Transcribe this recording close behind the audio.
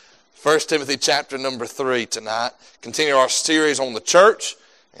1 Timothy chapter number 3 tonight. Continue our series on the church.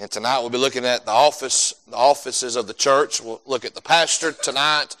 And tonight we'll be looking at the offices of the church. We'll look at the pastor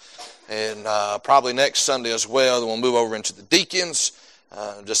tonight and probably next Sunday as well. Then we'll move over into the deacons.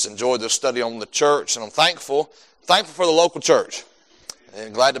 Just enjoyed this study on the church. And I'm thankful for the local church.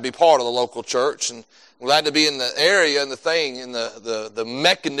 And glad to be part of the local church. And glad to be in the area and the thing, in the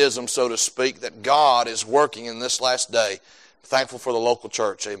mechanism, so to speak, that God is working in this last day. Thankful for the local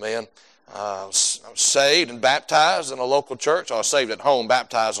church, amen. I was saved and baptized in a local church. I was saved at home,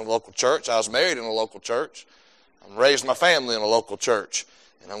 baptized in a local church. I was married in a local church. I raised my family in a local church,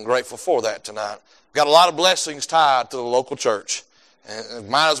 and I'm grateful for that tonight. Got a lot of blessings tied to the local church. And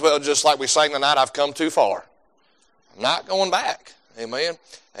might as well, just like we sang tonight, I've come too far. I'm not going back, amen.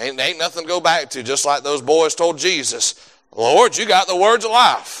 Ain't nothing to go back to, just like those boys told Jesus, Lord, you got the words of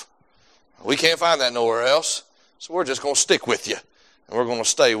life. We can't find that nowhere else. So we're just going to stick with you, and we're going to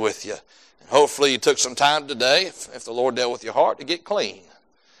stay with you. And hopefully you took some time today, if the Lord dealt with your heart, to get clean.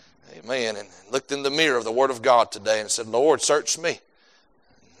 Amen. And looked in the mirror of the Word of God today and said, Lord, search me.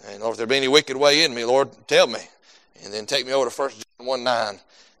 And Lord, if there be any wicked way in me, Lord, tell me. And then take me over to 1 John 1:9, and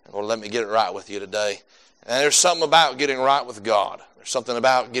Lord, let me get it right with you today. And there's something about getting right with God. There's something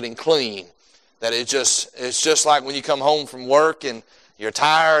about getting clean that it's just like when you come home from work and you're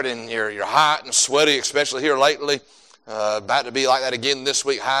tired and you're hot and sweaty, especially here lately. About to be like that again this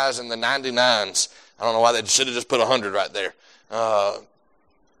week. Highs in the 99s. I don't know why they should have just put 100 right there. And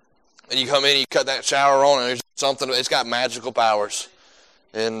you come in, you cut that shower on, and there's something. It's got magical powers,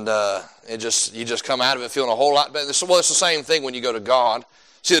 and you just come out of it feeling a whole lot better. Well, it's the same thing when you go to God.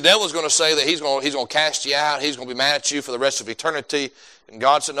 See, the devil's going to say that he's going to cast you out. He's going to be mad at you for the rest of eternity. And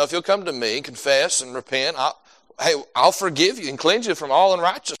God said, no, if you'll come to me, confess and repent, I'll forgive you and cleanse you from all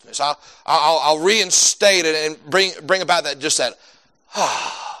unrighteousness. I'll reinstate it and bring about that it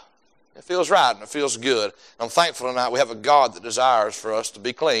feels right and it feels good. And I'm thankful tonight we have a God that desires for us to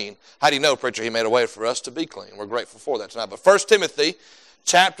be clean. How do you know, preacher, he made a way for us to be clean? We're grateful for that tonight. But 1 Timothy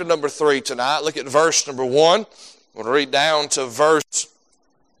chapter number 3 tonight, look at verse number 1. We'll read down to verse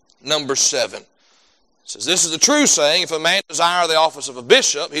number 7. It says, this is the true saying, if a man desire the office of a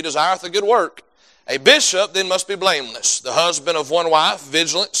bishop, he desireth a good work. A bishop then must be blameless, the husband of one wife,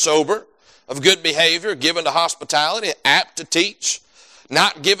 vigilant, sober, of good behavior, given to hospitality, apt to teach,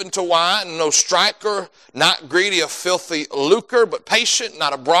 not given to wine, no striker, not greedy of filthy lucre, but patient,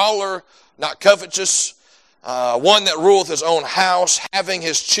 not a brawler, not covetous, one that ruleth his own house, having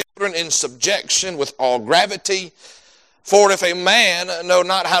his children in subjection with all gravity. For if a man know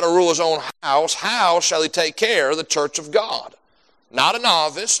not how to rule his own house, how shall he take care of the church of God? Not a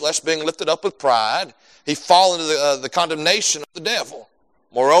novice, lest being lifted up with pride, he fall into the condemnation of the devil.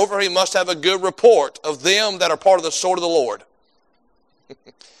 Moreover, he must have a good report of them that are part of the sword of the Lord.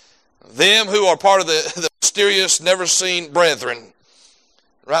 Them who are part of the mysterious, never-seen brethren,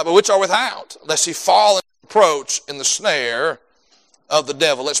 right? But which are without, lest he fall and approach in the snare of the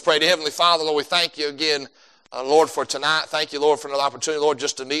devil. Let's pray. To Heavenly Father, Lord, we thank you again, Lord, for tonight. Thank you, Lord, for another opportunity, Lord,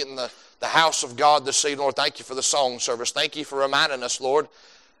 just to meet in the house of God this evening. Lord, thank you for the song service. Thank you for reminding us, Lord,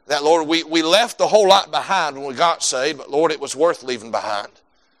 that, Lord, we left a whole lot behind when we got saved, but, Lord, it was worth leaving behind.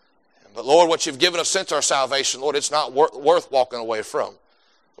 But, Lord, what you've given us since our salvation, Lord, it's not worth walking away from.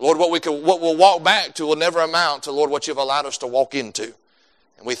 Lord, what we'll walk back to will never amount to, Lord, what you've allowed us to walk into.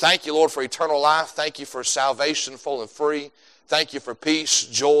 And we thank you, Lord, for eternal life. Thank you for salvation full and free. Thank you for peace,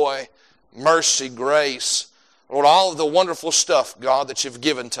 joy, mercy, grace. Lord, all of the wonderful stuff, God, that you've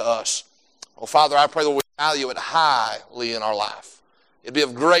given to us. Oh, Father, I pray that we value it highly in our life. It'd be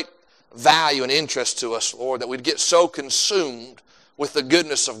of great value and interest to us, Lord, that we'd get so consumed with the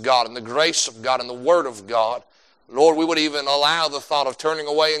goodness of God and the grace of God and the Word of God. Lord, we would even allow the thought of turning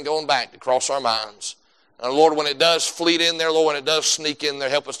away and going back to cross our minds. And Lord, when it does fleet in there, Lord, when it does sneak in there,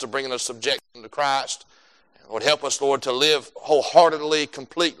 help us to bring in a subjection to Christ. And Lord, help us, Lord, to live wholeheartedly,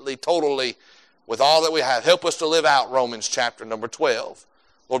 completely, totally with all that we have. Help us to live out Romans chapter number 12.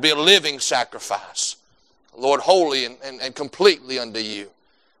 Lord, be a living sacrifice. Lord, holy and completely unto you.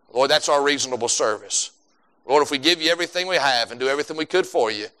 Lord, that's our reasonable service. Lord, if we give you everything we have and do everything we could for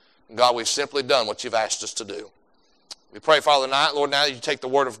you, God, we've simply done what you've asked us to do. We pray, Father, tonight, Lord, now that you take the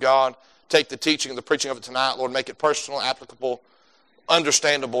Word of God, take the teaching and the preaching of it tonight, Lord, make it personal, applicable,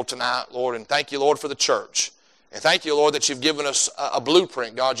 understandable tonight, Lord. And thank you, Lord, for the church. And thank you, Lord, that you've given us a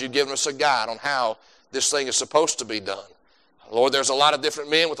blueprint, God. You've given us a guide on how this thing is supposed to be done. Lord, there's a lot of different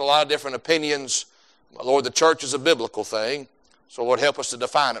men with a lot of different opinions. Lord, the church is a biblical thing. So, Lord, help us to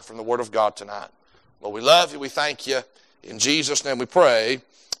define it from the Word of God tonight. Lord, we love you. We thank you. In Jesus' name we pray.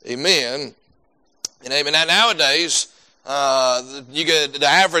 Amen and amen. Now, nowadays, You get the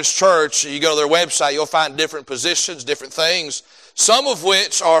average church, you go to their website, you'll find different positions, different things, some of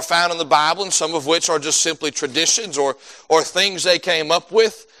which are found in the Bible and some of which are just simply traditions or things they came up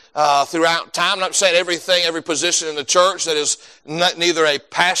with throughout time. I'm not saying every position in the church that is neither a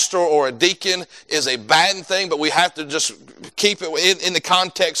pastor or a deacon is a bad thing, but we have to just keep it in the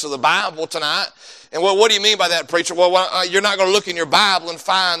context of the Bible tonight. And what do you mean by that, preacher? Well, you're not going to look in your Bible and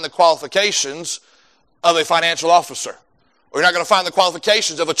find the qualifications of a financial officer. Or you're not going to find the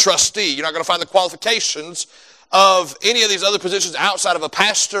qualifications of a trustee. You're not going to find the qualifications of any of these other positions outside of a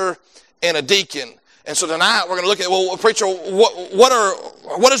pastor and a deacon. And so tonight we're going to look at, well, preacher, what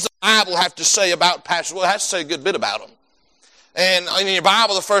does the Bible have to say about pastors? Well, it has to say a good bit about them. And in your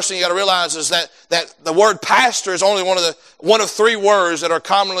Bible, the first thing you got to realize is that the word pastor is only one of three words that are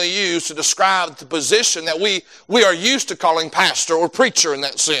commonly used to describe the position that we are used to calling pastor or preacher in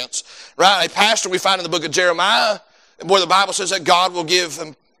that sense. Right? A pastor we find in the book of Jeremiah, where the Bible says that God will give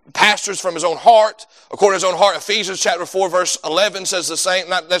pastors from his own heart, according to his own heart. Ephesians chapter 4 verse 11 says the same,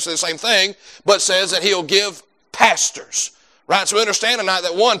 not necessarily the same thing, but says that he'll give pastors. Right? So we understand tonight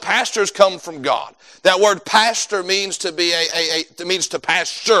that one, pastors come from God. That word pastor means to be means to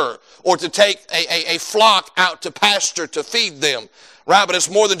pasture, or to take a flock out to pasture, to feed them. Right? But it's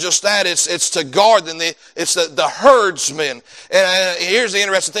more than just that. It's to guard them. It's the herdsman. And here's the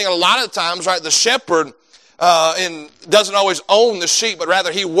interesting thing. A lot of times, right, the shepherd doesn't always own the sheep, but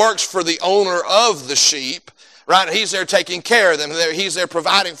rather he works for the owner of the sheep. Right? And he's there taking care of them. He's there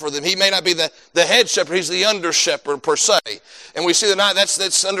providing for them. He may not be the head shepherd. He's the under shepherd per se. And we see tonight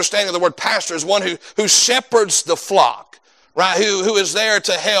that's understanding of the word pastor is one who shepherds the flock. Right? Who is there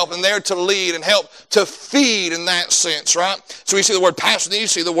to help and there to lead and help to feed in that sense. Right? So we see the word pastor. Then you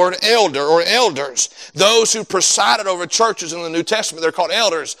see the word elder or elders. Those who presided over churches in the New Testament, they're called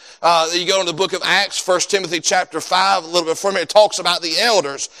elders. You go into the book of Acts, 1 Timothy chapter 5, a little bit before me, it talks about the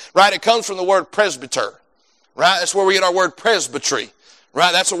elders. Right? It comes from the word presbyter. Right? That's where we get our word presbytery.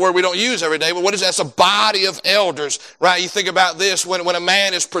 Right? That's a word we don't use every day, but what is that? It's a body of elders. Right? You think about this, when a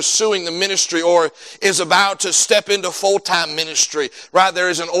man is pursuing the ministry or is about to step into full-time ministry, right? There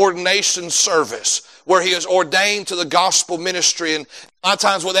is an ordination service where he is ordained to the gospel ministry. And a lot of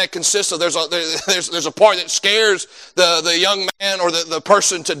times what that consists of, there's a part that scares the young man or the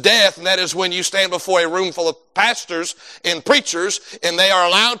person to death, and that is when you stand before a room full of pastors and preachers, and they are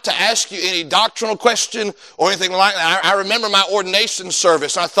allowed to ask you any doctrinal question or anything like that. I remember my ordination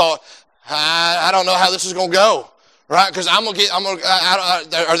service. I thought, I don't know how this is going to go. Right? Because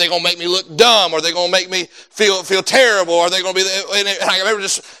are they going to make me look dumb? Are they going to make me feel terrible? Are they going to be, and I remember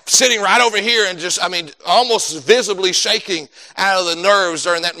just sitting right over here and almost visibly shaking out of the nerves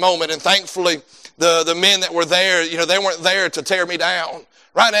during that moment. And thankfully, the men that were there, they weren't there to tear me down.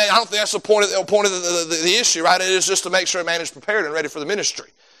 Right? And I don't think that's the point of the issue, right? It is just to make sure a man is prepared and ready for the ministry.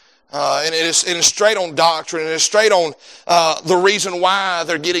 And it is straight on doctrine, and it is straight on the reason why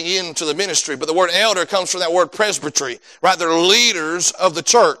they're getting into the ministry. But the word elder comes from that word presbytery, right? They're leaders of the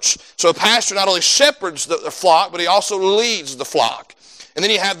church. So a pastor not only shepherds the flock, but he also leads the flock. And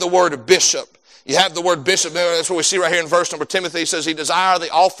then you have the word bishop. You have the word bishop. That's what we see right here in verse number Timothy. He says he desire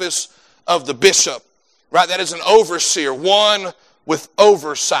the office of the bishop. Right? That is an overseer, one with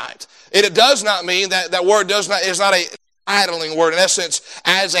oversight. It does not mean that word is not a idling word. In essence,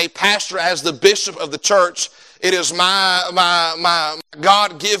 as a pastor, as the bishop of the church, it is my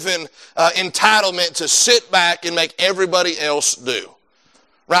God-given entitlement to sit back and make everybody else do.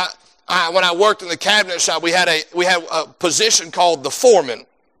 Right? When I worked in the cabinet shop, we had a position called the foreman.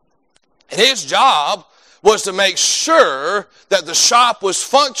 And his job was to make sure that the shop was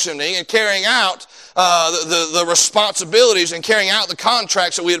functioning and carrying out the responsibilities and carrying out the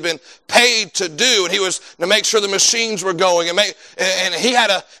contracts that we had been paid to do. And he was to make sure the machines were going. And he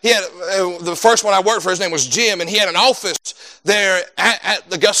had the first one I worked for, his name was Jim, and he had an office there at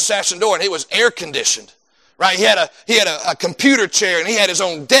the Augustus Ashton door, and it was air conditioned. Right? He had a computer chair, and he had his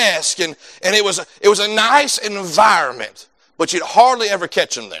own desk, and it was a nice environment, but you'd hardly ever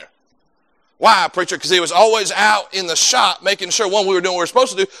catch him there. Why, preacher? Because he was always out in the shop making sure, one, we were doing what we were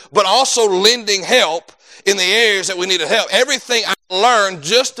supposed to do, but also lending help in the areas that we needed help. Everything I learned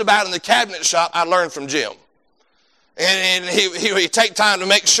just about in the cabinet shop, I learned from Jim. And he'd take time to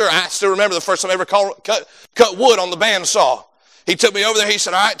make sure. I still remember the first time I ever cut wood on the bandsaw. He took me over there. He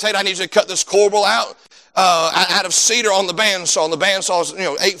said, all right, Tate, I need you to cut this corbel out of cedar on the bandsaw. And the bandsaw is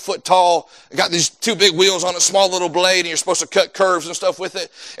 8 foot tall. It got these two big wheels on it, small little blade, and you're supposed to cut curves and stuff with it.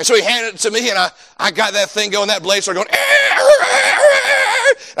 And so he handed it to me, and I got that thing going. That blade started going.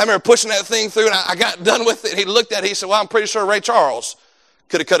 I remember pushing that thing through, and I got done with it. And he looked at it. He said, well, I'm pretty sure Ray Charles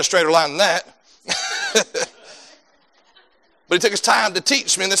could have cut a straighter line than that. But he took his time to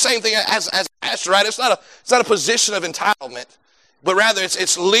teach me. And the same thing as a pastor, right? It's not a position of entitlement, but rather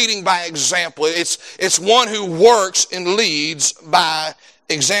it's leading by example. It's one who works and leads by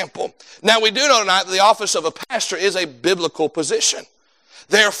example. Now, we do know tonight that the office of a pastor is a biblical position.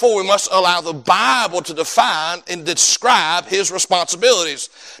 Therefore, we must allow the Bible to define and describe his responsibilities,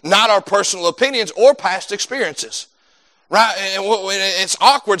 not our personal opinions or past experiences. Right? And it's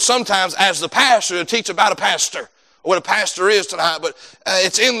awkward sometimes as the pastor to teach about a pastor, or what a pastor is tonight, but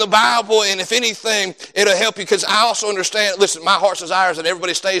it's in the Bible, and if anything, it'll help you, because I also understand, listen, my heart's desire is that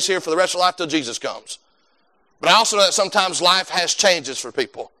everybody stays here for the rest of life till Jesus comes. But I also know that sometimes life has changes for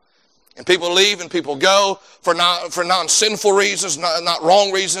people. And people leave and people go for non-sinful reasons, not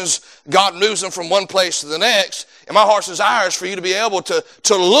wrong reasons. God moves them from one place to the next. And my heart's desire is for you to be able to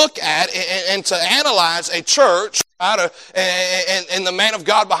look at and to analyze a church, right, and the man of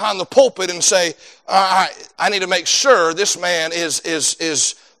God behind the pulpit, and say, all right, I need to make sure this man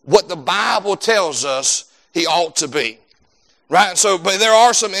is what the Bible tells us he ought to be. Right? And so, but there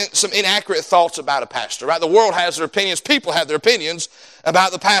are some inaccurate thoughts about a pastor, right? The world has their opinions. People have their opinions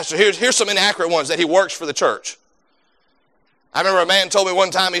about the pastor. Here's some inaccurate ones: that he works for the church. I remember a man told me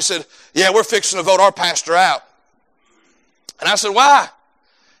one time, he said, yeah, we're fixing to vote our pastor out. And I said, why?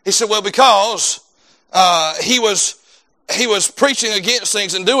 He said, well, because he was preaching against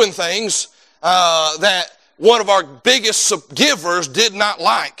things and doing things that one of our biggest givers did not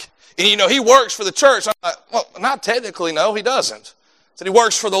like. And, you know, he works for the church. I'm like, well, not technically, no, he doesn't. He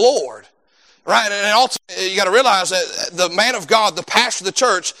works for the Lord. Right? And ultimately, you got to realize that the man of God, the pastor of the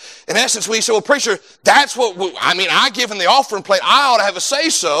church, in essence, we say, well, preacher, that's what, I give him the offering plate. I ought to have a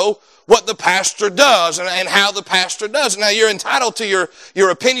say-so what the pastor does and how the pastor does. Now, you're entitled to your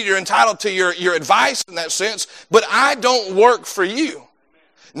opinion. You're entitled to your advice in that sense. But I don't work for you,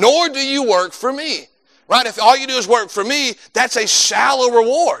 nor do you work for me. Right? If all you do is work for me, that's a shallow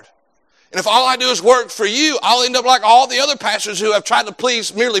reward. And if all I do is work for you, I'll end up like all the other pastors who have tried to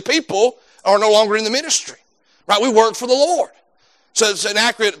please merely people are no longer in the ministry. Right? We work for the Lord. So it's an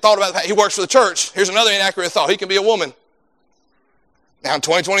inaccurate thought about that. He works for the church. Here's another inaccurate thought. He can be a woman. Now in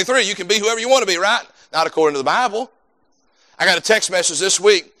 2023, you can be whoever you want to be, right? Not according to the Bible. I got a text message this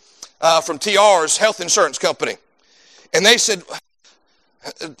week from TR's health insurance company. And they said,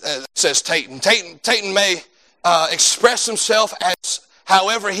 it says Tayton may express himself as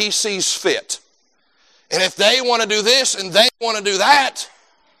however he sees fit. And if they want to do this and they want to do that,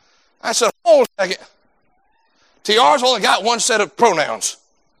 I said, hold on a second. TR's only got one set of pronouns.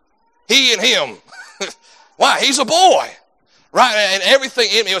 He and him. Why? He's a boy. Right? And everything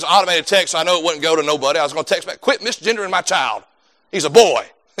in me, it was automated text, so I know it wouldn't go to nobody. I was going to text back, quit misgendering my child. He's a boy.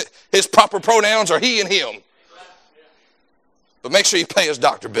 His proper pronouns are he and him. But make sure you pay his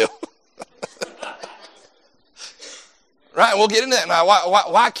doctor bill. Right, we'll get into that now.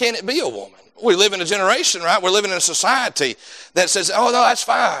 Why can't it be a woman? We live in a generation, right? We're living in a society that says, oh, no, that's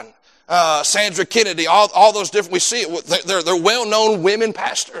fine. Sandra Kennedy, all those different, we see it. They're well-known women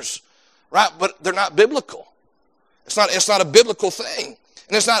pastors, right? But they're not biblical. It's not a biblical thing.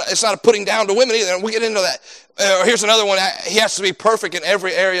 And it's not a putting down to women either. And we'll get into that. Here's another one. He has to be perfect in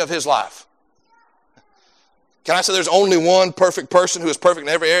every area of his life. Can I say there's only one perfect person who is perfect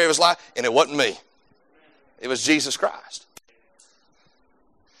in every area of his life? And it wasn't me. It was Jesus Christ.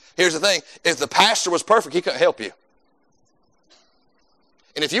 Here's the thing. If the pastor was perfect, he couldn't help you.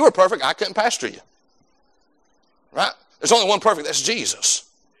 And if you were perfect, I couldn't pastor you. Right? There's only one perfect. That's Jesus.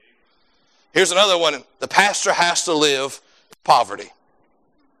 Here's another one. The pastor has to live in poverty.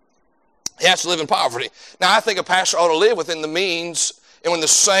 He has to live in poverty. Now, I think a pastor ought to live within the means and within the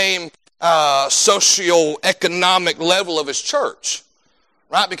same socio-economic level of his church.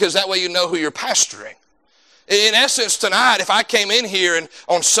 Right? Because that way you know who you're pastoring. In essence, tonight, if I came in here and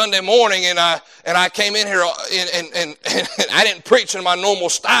on Sunday morning and I came in here and I didn't preach in my normal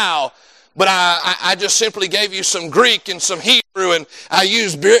style, but I just simply gave you some Greek and some Hebrew and I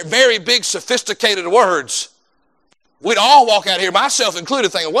used very big sophisticated words, we'd all walk out here, myself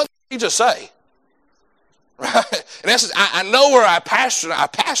included, thinking, what did he just say? Right? In essence, I know where I pastor. I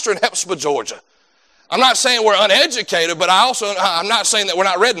pastor in Hepzibah, Georgia. I'm not saying we're uneducated, but I'm not saying that we're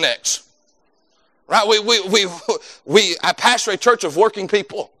not rednecks. Right? I pastor a church of working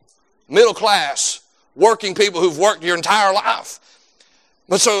people, middle class, working people who've worked your entire life.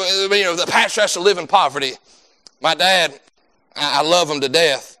 But so, the pastor has to live in poverty. My dad, I love him to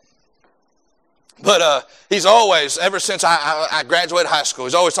death. But he's always, ever since I graduated high school,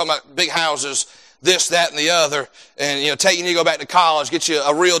 he's always talking about big houses, this, that, and the other, and, taking you to go back to college, get you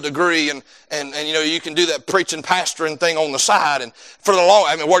a real degree, and you can do that preaching, pastoring thing on the side. And for the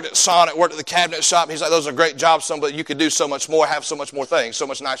long, worked at Sonic, worked at the cabinet shop. He's like, those are great jobs, son, but you could do so much more, have so much more things, so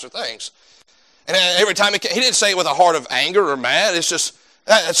much nicer things. And every time he didn't say it with a heart of anger or mad. It's just,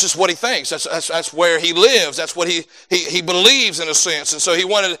 that's just what he thinks. That's where he lives. That's what he believes in a sense. And so he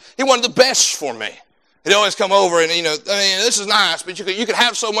wanted the best for me. He'd always come over and, this is nice, but you could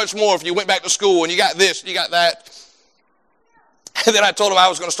have so much more if you went back to school and you got this, you got that. And then I told him I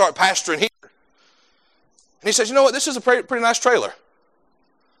was going to start pastoring here. And he says, you know what, this is a pretty nice trailer.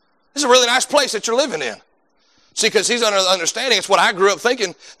 This is a really nice place that you're living in. See, because he's under the understanding, it's what I grew up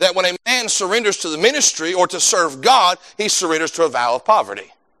thinking, that when a man surrenders to the ministry or to serve God, he surrenders to a vow of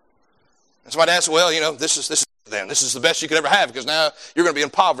poverty. And so my dad said, well, this is the best you could ever have, because now you're going to be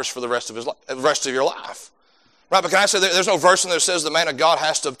impoverished for the rest of your life. Right? But can I say there's no verse in there that says the man of God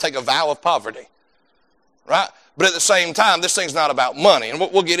has to take a vow of poverty. Right? But at the same time, this thing's not about money. And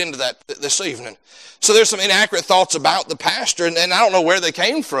we'll get into that this evening. So there's some inaccurate thoughts about the pastor, and I don't know where they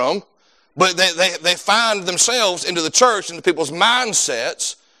came from, but they find themselves into the church, into people's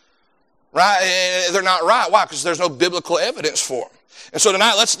mindsets, right? And they're not right. Why? Because there's no biblical evidence for them. And so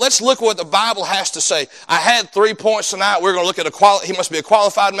tonight, let's look at what the Bible has to say. I had 3 points tonight. We're going to look at he must be a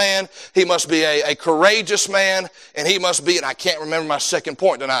qualified man, he must be a courageous man, and he must be, and I can't remember my second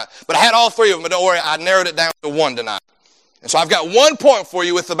point tonight. But I had all three of them, but don't worry, I narrowed it down to one tonight. And so I've got 1 point for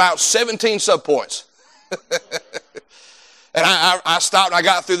you with about 17 subpoints. And I stopped and I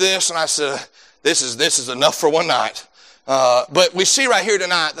got through this and I said, this is enough for one night. But we see right here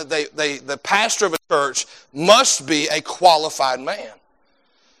tonight that the pastor of a church must be a qualified man.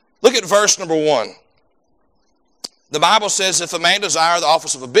 Look at verse number 1. The Bible says, if a man desire the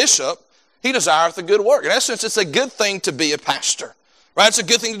office of a bishop, he desireth a good work. In essence, it's a good thing to be a pastor. Right? It's a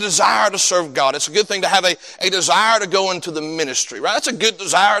good thing to desire to serve God. It's a good thing to have a desire to go into the ministry. Right? It's a good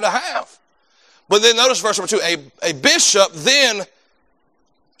desire to have. But then notice verse number 2, a bishop then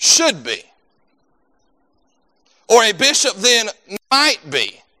should be. Or a bishop then might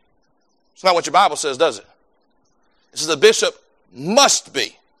be. It's not what your Bible says, does it? It says a bishop must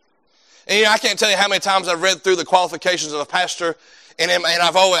be. And I can't tell you how many times I've read through the qualifications of a pastor, and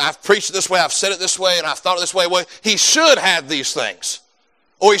I've preached it this way, I've said it this way, and I've thought it this way. Well, he should have these things.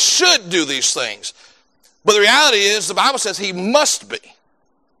 Or he should do these things. But the reality is, the Bible says he must be.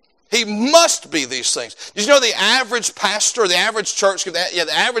 He must be these things. Did you know the average pastor, the average church,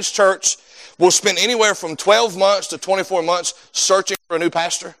 the average church will spend anywhere from 12 months to 24 months searching for a new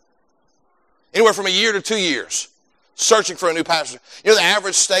pastor? Anywhere from a year to 2 years searching for a new pastor. You know the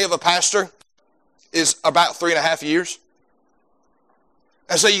average stay of a pastor is about 3.5 years?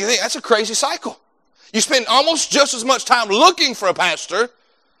 And so you think, that's a crazy cycle. You spend almost just as much time looking for a pastor,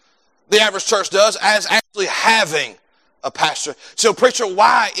 the average church does, as actually having a pastor. So preacher,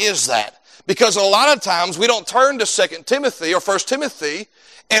 why is that? Because a lot of times we don't turn to 2 Timothy or 1 Timothy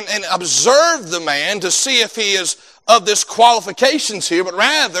and observe the man to see if he is of this qualifications here, but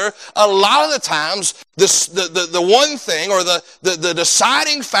rather a lot of the times the one thing or the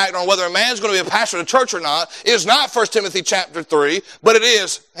deciding factor on whether a man's going to be a pastor of the church or not is not 1 Timothy chapter 3, but it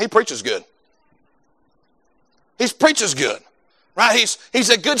is, he preaches good. He preaches good. Right? He's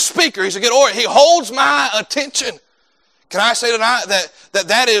a good speaker. He's a good orator. He holds my attention. Can I say tonight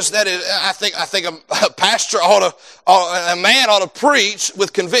that is I think a pastor a man ought to preach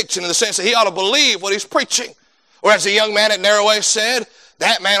with conviction in the sense that he ought to believe what he's preaching. Or as a young man at Narrowway said,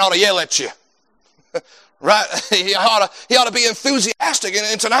 that man ought to yell at you. Right? He ought to be enthusiastic.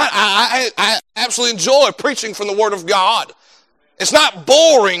 And tonight I absolutely enjoy preaching from the Word of God. It's not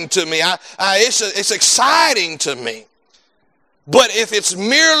boring to me. It's exciting to me. But if it's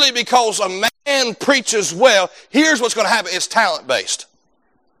merely because a man preaches well, here's what's going to happen. It's talent-based.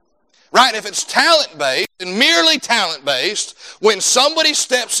 Right? If it's talent-based and merely talent-based, when somebody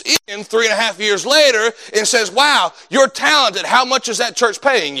steps in 3.5 years later and says, wow, you're talented, how much is that church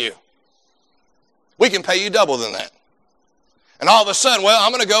paying you? We can pay you double than that. And all of a sudden, well,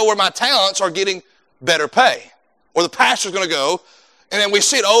 I'm going to go where my talents are getting better pay. Or the pastor's going to go, and then we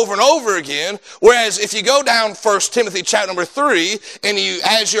see it over and over again. Whereas if you go down 1 Timothy chapter number 3, and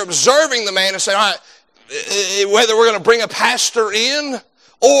as you're observing the man and say, all right, whether we're going to bring a pastor in,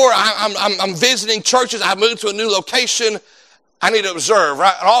 or I'm visiting churches, I moved to a new location, I need to observe,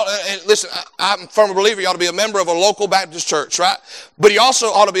 right? And listen, I'm a firm believer you ought to be a member of a local Baptist church, right? But you also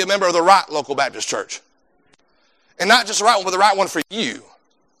ought to be a member of the right local Baptist church. And not just the right one, but the right one for you.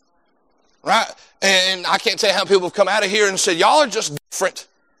 Right? And I can't tell you how many people have come out of here and said, y'all are just different.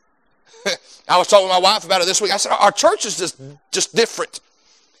 I was talking with my wife about it this week. I said, our church is just different.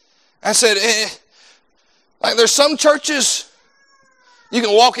 I said, Like there's some churches, you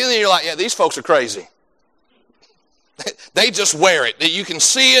can walk in and you're like, yeah, these folks are crazy. They just wear it. You can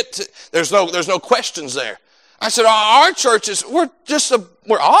see it. There's no questions there. I said, our churches, we're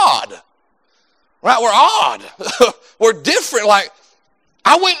odd. Right? We're odd. We're different. Like,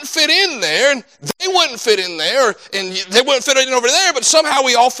 I wouldn't fit in there, and they wouldn't fit in there, and they wouldn't fit in over there, but somehow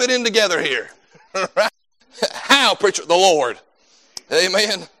we all fit in together here. Right? How, preacher? The Lord.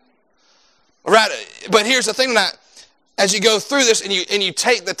 Amen. Right. But here's the thing tonight. As you go through this and you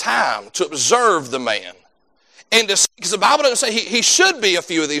take the time to observe the man, and to, because the Bible doesn't say he should be a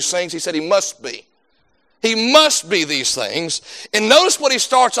few of these things. He said he must be. He must be these things. And notice what he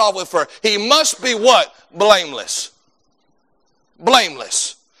starts off with for. He must be what? Blameless.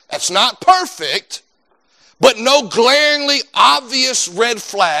 Blameless. That's not perfect, but no glaringly obvious red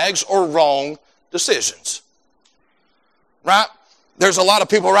flags or wrong decisions. Right? There's a lot of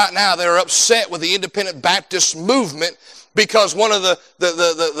people right now that are upset with the independent Baptist movement because one of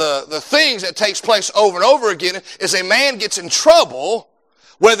the things that takes place over and over again is a man gets in trouble,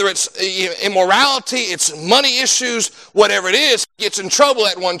 whether it's immorality, it's money issues, whatever it is, he gets in trouble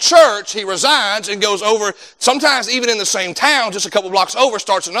at one church, he resigns and goes over, sometimes even in the same town, just a couple blocks over,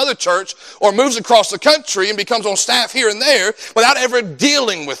 starts another church, or moves across the country and becomes on staff here and there without ever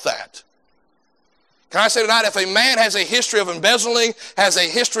dealing with that. Can I say tonight, if a man has a history of embezzling, has a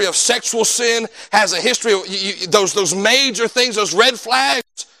history of sexual sin, has a history of those major things, those red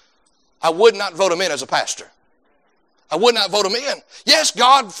flags, I would not vote him in as a pastor. I would not vote him in. Yes,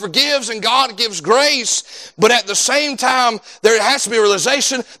 God forgives and God gives grace, but at the same time, there has to be a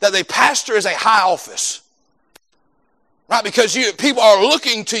realization that the pastor is a high office. Right? Because people are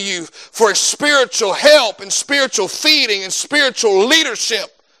looking to you for spiritual help and spiritual feeding and spiritual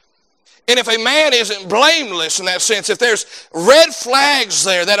leadership. And if a man isn't blameless in that sense, if there's red flags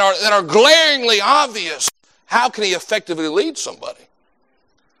there that are glaringly obvious, how can he effectively lead somebody?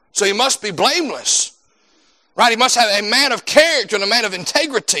 So he must be blameless. Right? He must have a man of character and a man of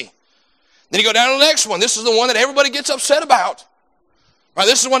integrity. Then you go down to the next one. This is the one that everybody gets upset about. Right?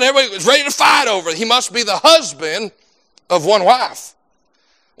 This is the one everybody is ready to fight over. He must be the husband of one wife.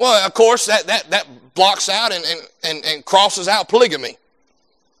 Well, of course, that blocks out and crosses out polygamy.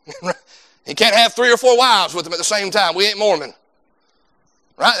 He can't have 3 or 4 wives with him at the same time. We ain't Mormon.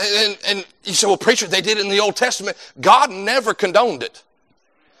 Right? And you say, well, preacher, they did it in the Old Testament. God never condoned it.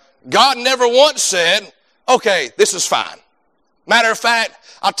 God never once said, okay, this is fine. Matter of fact,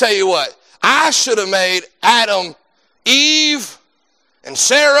 I'll tell you what. I should have made Adam, Eve, and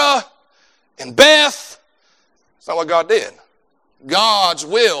Sarah, and Beth. That's not what God did. God's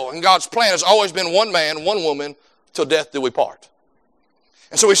will and God's plan has always been one man, one woman, till death do we part.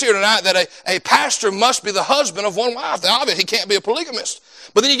 And so we see here tonight that a pastor must be the husband of one wife. Now, obviously, he can't be a polygamist.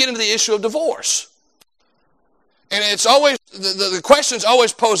 But then you get into the issue of divorce. And it's always, the question's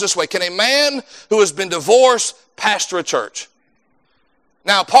always posed this way. Can a man who has been divorced pastor a church?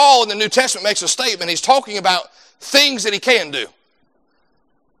 Now, Paul in the New Testament makes a statement. He's talking about things that he can do.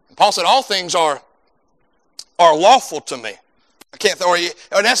 And Paul said, all things are lawful to me. I can't, or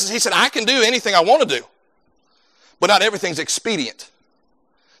in essence, he said, I can do anything I want to do. But not everything's expedient.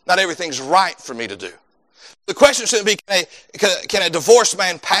 Not everything's right for me to do. The question shouldn't be, can a divorced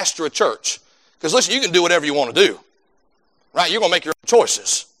man pastor a church? Because listen, you can do whatever you want to do. Right? You're going to make your own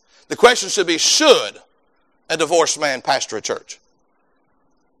choices. The question should be, should a divorced man pastor a church?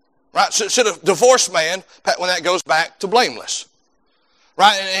 Right? Should a divorced man, when that goes back to blameless?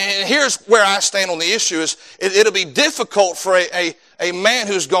 Right? And here's where I stand on the issue is, it'll be difficult for a man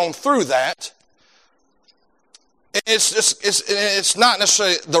who's gone through that. It's not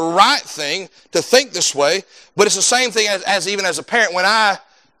necessarily the right thing to think this way, but it's the same thing as even as a parent. When I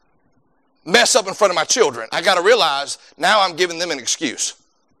mess up in front of my children, I got to realize now I'm giving them an excuse.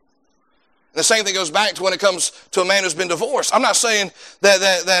 And the same thing goes back to when it comes to a man who's been divorced. I'm not saying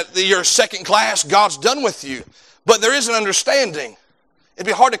that you're second class, God's done with you, but there is an understanding. It'd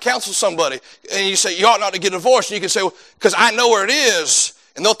be hard to counsel somebody, and you say you ought not to get divorced, and you can say, well, because I know where it is,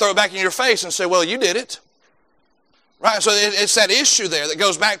 and they'll throw it back in your face and say, well, you did it. Right, so it's that issue there that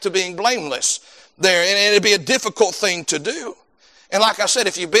goes back to being blameless there, and it'd be a difficult thing to do. And like I said,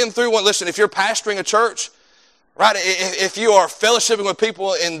 if you've been through one, listen, if you're pastoring a church, right, if you are fellowshipping with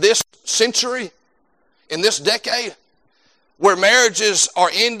people in this century, in this decade, where marriages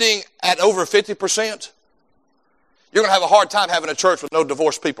are ending at over 50%, you're going to have a hard time having a church with no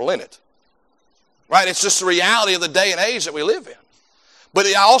divorced people in it. Right, it's just the reality of the day and age that we live in. But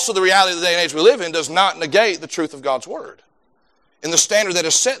also the reality of the day and age we live in does not negate the truth of God's Word and the standard that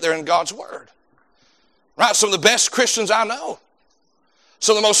is set there in God's Word. Right? Some of the best Christians I know.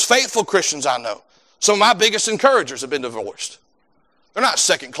 Some of the most faithful Christians I know. Some of my biggest encouragers have been divorced. They're not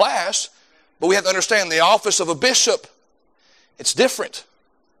second class, but we have to understand the office of a bishop, it's different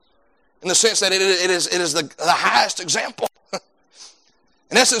in the sense that it is the highest example.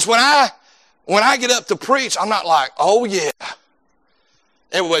 In essence, when I get up to preach, I'm not like, oh yeah,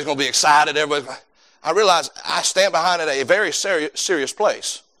 everybody's going to be excited. I realize I stand behind it at a very serious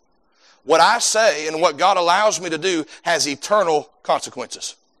place. What I say and what God allows me to do has eternal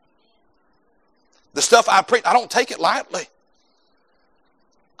consequences. The stuff I preach, I don't take it lightly.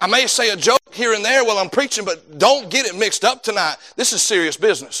 I may say a joke here and there while I'm preaching, but don't get it mixed up tonight. This is serious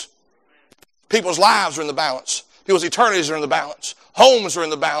business. People's lives are in the balance. People's eternities are in the balance. Homes are in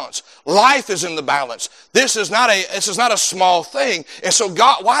the balance. Life is in the balance. This is not a small thing. And so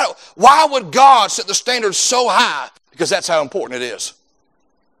God, why would God set the standard so high? Because that's how important it is.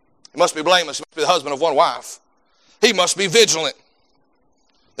 He must be blameless. He must be the husband of one wife. He must be vigilant.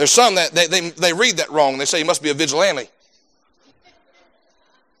 There's some that they read that wrong. They say he must be a vigilante.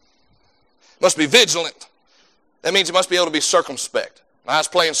 Must be vigilant. That means he must be able to be circumspect. When I was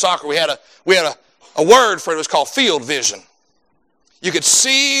playing soccer, we had a word for it. It was called field vision. You could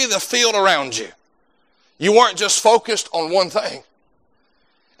see the field around you. You weren't just focused on one thing.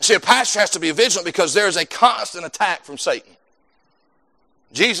 See, a pastor has to be vigilant because there is a constant attack from Satan.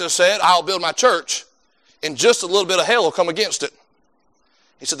 Jesus said, I'll build my church, and just a little bit of hell will come against it.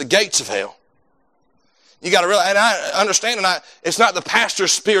 He said, the gates of hell. You got to realize, and I understand, it's not the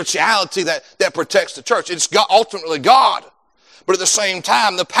pastor's spirituality that protects the church. It's ultimately God. But at the same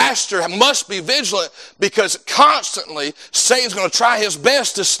time, the pastor must be vigilant because constantly Satan's going to try his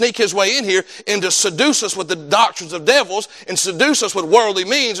best to sneak his way in here and to seduce us with the doctrines of devils and seduce us with worldly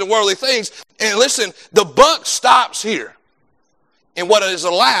means and worldly things. And listen, the buck stops here. And what is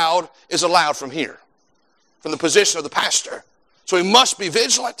allowed from here, from the position of the pastor. So he must be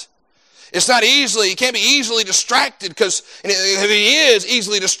vigilant. It's not he can't be easily distracted because if he is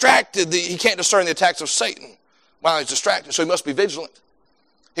easily distracted, he can't discern the attacks of Satan while he's distracted. So he must be vigilant.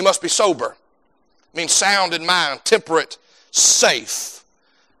 He must be sober. It means sound in mind, temperate, safe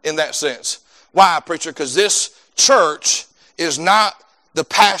in that sense. Why, preacher? Because this church is not the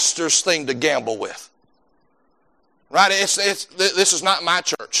pastor's thing to gamble with. Right? This is not my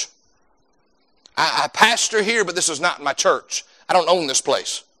church. I pastor here, but this is not my church. I don't own this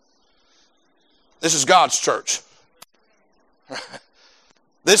place. This is God's church.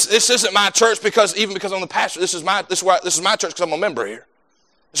 This isn't my church because I'm the pastor. This is my church because I'm a member here.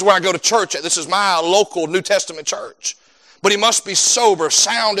 This is where I go to church at. This is my local New Testament church. But he must be sober,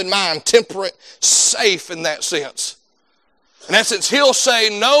 sound in mind, temperate, safe in that sense. In that sense, he'll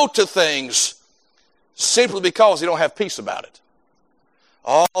say no to things simply because he don't have peace about it.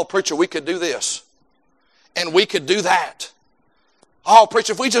 Oh, preacher, we could do this. And we could do that. Oh,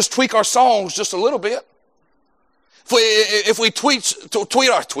 preacher, if we just tweak our songs just a little bit. If we tweet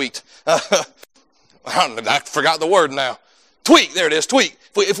I forgot the word now. Tweak, there it is, tweak.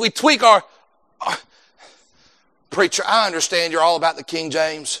 If we tweak our preacher, I understand you're all about the King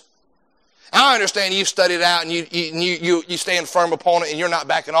James. I understand you studied it out and you stand firm upon it and you're not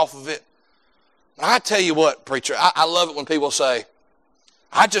backing off of it. I tell you what, preacher, I love it when people say,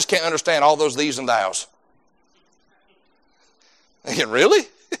 I just can't understand all those these and thous. Thinking, really?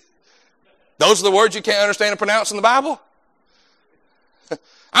 Those are the words you can't understand and pronounce in the Bible?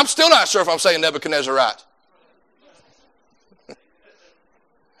 I'm still not sure if I'm saying Nebuchadnezzar right.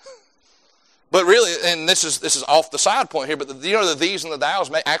 But really, and this is off the side point here, but the these and the thous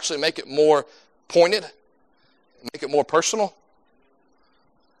may actually make it more pointed, make it more personal.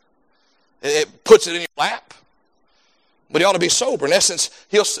 It puts it in your lap. But he ought to be sober. In essence,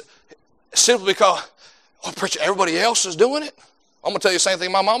 he'll simply because, oh, preacher, everybody else is doing it. I'm going to tell you the same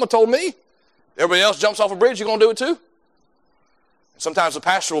thing my mama told me. Everybody else jumps off a bridge, you're going to do it too? Sometimes the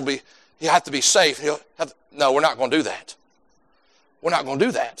pastor you have to be safe. No, we're not going to do that. We're not going to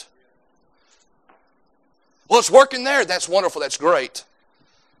do that. Well, it's working there. That's wonderful. That's great.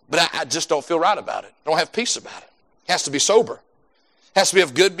 But I just don't feel right about it. I don't have peace about it. It has to be sober. It has to be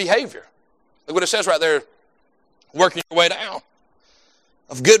of good behavior. Look what it says right there. Working your way down.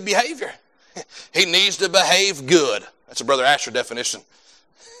 Of good behavior. He needs to behave good. That's a Brother Asher definition.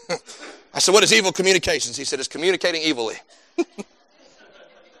 I said, what is evil communications? He said, it's communicating evilly.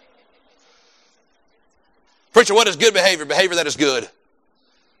 Preacher, what is good behavior? Behavior that is good.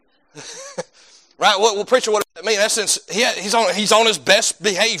 Right? Well, preacher, what does that mean? In essence, he's on his best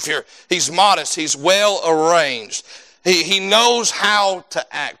behavior. He's modest. He's well arranged. He knows how to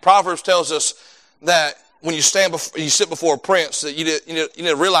act. Proverbs tells us that when you sit before a prince, that you need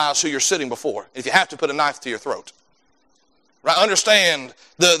to realize who you're sitting before. If you have to, put a knife to your throat. Right? Understand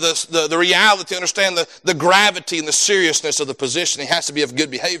the reality, understand the gravity and the seriousness of the position. He has to be of good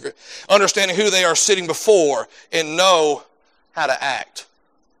behavior. Understanding who they are sitting before and know how to act.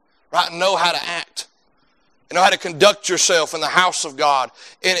 Right? Know how to act. You know how to conduct yourself in the house of God,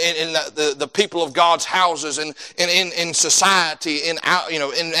 in the people of God's houses, and in society, in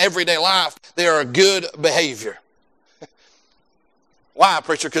everyday life. They are a good behavior. Why,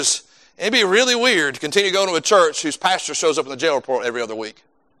 preacher? Because it'd be really weird to continue going to a church whose pastor shows up in the jail report every other week.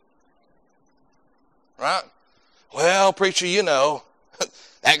 Right? Well, preacher,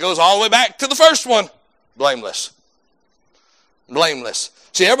 that goes all the way back to the first one. Blameless. Blameless.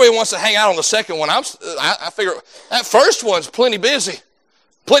 See, everybody wants to hang out on the second one. I figure that first one's plenty busy.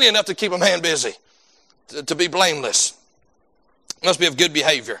 Plenty enough to keep a man busy. To be blameless. Must be of good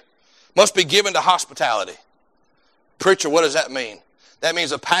behavior. Must be given to hospitality. Preacher, what does that mean? That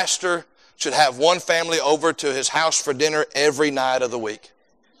means a pastor should have one family over to his house for dinner every night of the week.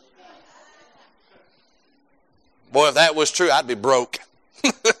 Boy, if that was true, I'd be broke.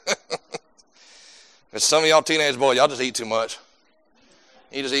 Because some of y'all teenage boys, y'all just eat too much.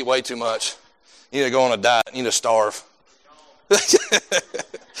 You just eat way too much. You need to go on a diet. You need to starve.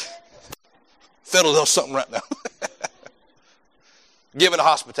 Fiddle a little something right now. Give it a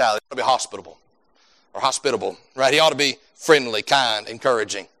hospitality. He ought to be hospitable. Or hospitable. Right? He ought to be friendly, kind,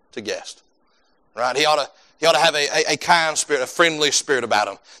 encouraging to guests. Right? He ought to have a kind spirit, a friendly spirit about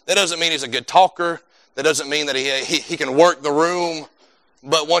him. That doesn't mean he's a good talker. That doesn't mean that he can work the room.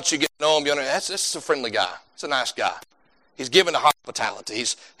 But once you get to know him, that's a friendly guy. It's a nice guy. He's given to hospitality.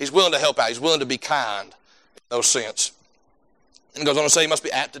 He's willing to help out. He's willing to be kind in those sense. And he goes on to say he must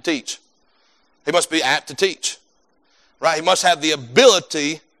be apt to teach. He must be apt to teach. Right? He must have the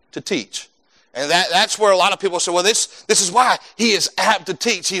ability to teach. And that's where a lot of people say, well, this is why he is apt to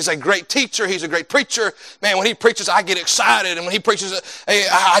teach. He's a great teacher. He's a great preacher. Man, when he preaches, I get excited. And when he preaches,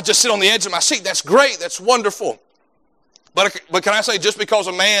 I just sit on the edge of my seat. That's great. That's wonderful. But can I say, just because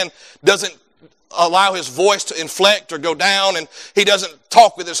a man doesn't allow his voice to inflect or go down, and he doesn't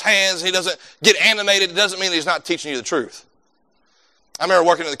talk with his hands, he doesn't get animated, it doesn't mean that he's not teaching you the truth. I remember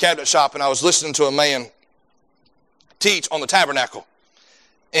working in the cabinet shop, and I was listening to a man teach on the tabernacle.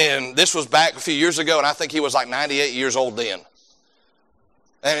 And this was back a few years ago, and I think he was like 98 years old then.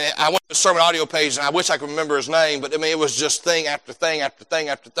 And I went to the sermon audio page, and I wish I could remember his name, but it was just thing after thing after thing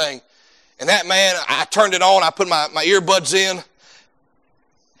after thing. And that man, I turned it on, I put my earbuds in.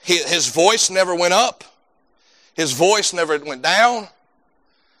 His voice never went up. His voice never went down.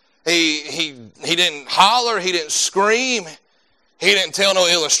 He didn't holler. He didn't scream. He didn't tell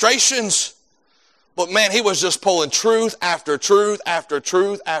no illustrations. But man, he was just pulling truth after truth after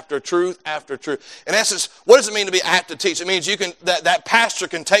truth after truth after truth. In essence, what does it mean to be apt to teach? It means that pastor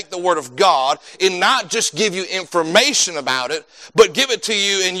can take the Word of God and not just give you information about it, but give it to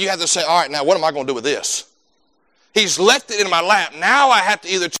you, and you have to say, all right, now what am I going to do with this? He's left it in my lap. Now I have to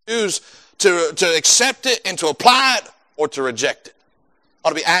either choose to accept it and to apply it, or to reject it. I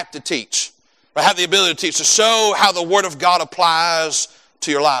ought to be apt to teach. Or have the ability to teach, to show how the Word of God applies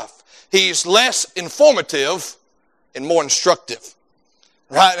to your life. He's less informative and more instructive.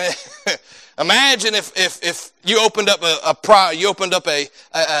 Right? Imagine if you opened up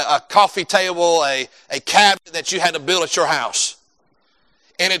a coffee table, a cabinet that you had to build at your house.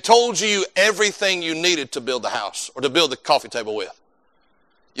 And it told you everything you needed to build the house or to build the coffee table with.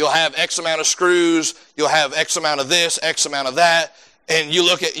 You'll have X amount of screws. You'll have X amount of this, X amount of that. And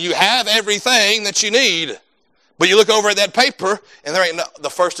you have everything that you need. But you look over at that paper and there ain't the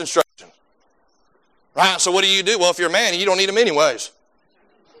first instruction. Right? So what do? Well, if you're a man, you don't need them anyways.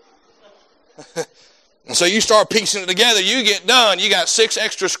 And so you start piecing it together. You get done. You got 6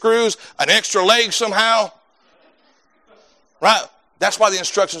 extra screws, an extra leg somehow. Right? That's why the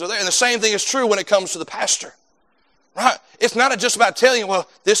instructions are there. And the same thing is true when it comes to the pastor. Right? It's not just about telling you, well,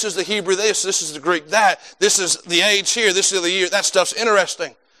 this is the Hebrew this is the Greek that, this is the age here, this is the year. That stuff's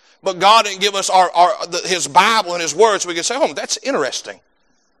interesting. But God didn't give us His Bible and His Word so we could say, oh, that's interesting.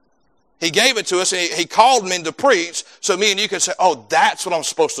 He gave it to us, and He called men to preach, so me and you could say, oh, that's what I'm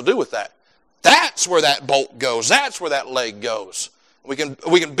supposed to do with that. That's where that bolt goes. That's where that leg goes. We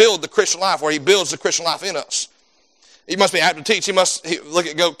can build the Christian life where He builds the Christian life in us. He must be apt to teach.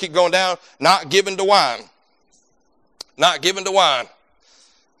 Keep going down. Not given to wine. Not given to wine.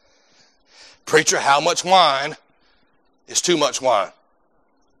 Preacher, how much wine is too much wine?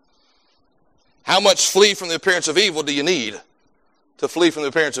 How much flee from the appearance of evil do you need to flee from the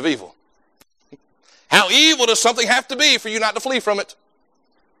appearance of evil? How evil does something have to be for you not to flee from it?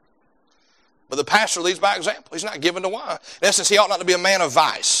 But the pastor leads by example. He's not given to wine. In essence, he ought not to be a man of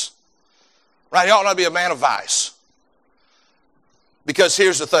vice. Right? He ought not to be a man of vice. Because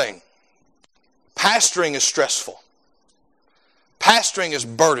here's the thing. Pastoring is stressful. Pastoring is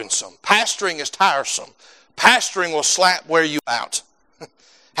burdensome. Pastoring is tiresome. Pastoring will slap wear you out.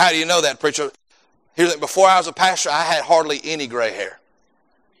 How do you know that, preacher? Here's the thing. Before I was a pastor, I had hardly any gray hair.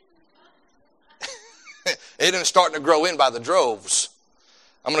 It isn't starting to grow in by the droves.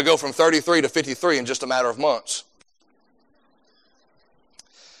 I'm going to go from 33 to 53 in just a matter of months.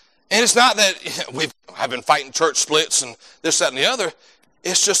 And it's not that I've been fighting church splits and this, that, and the other.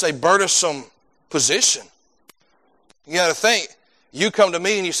 It's just a burdensome position. You got to think. You come to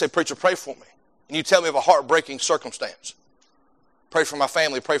me and you say, preacher, pray for me. And you tell me of a heartbreaking circumstance. Pray for my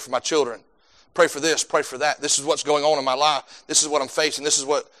family. Pray for my children. Pray for this. Pray for that. This is what's going on in my life. This is what I'm facing. This is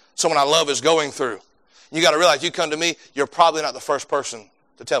what someone I love is going through. You got to realize you come to me, you're probably not the first person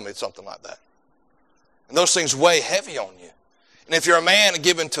to tell me something like that. And those things weigh heavy on you. And if you're a man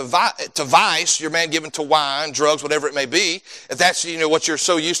given to vice, you're a man given to wine, drugs, whatever it may be, if that's what you're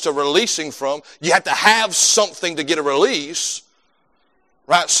so used to releasing from, you have to have something to get a release.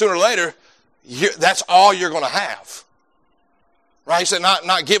 Right? Sooner or later, that's all you're going to have. Right? He said,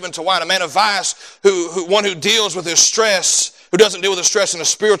 not given to wine. A man of vice, one who deals with his stress, who doesn't deal with his stress in a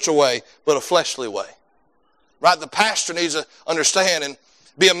spiritual way, but a fleshly way. Right? The pastor needs to understand and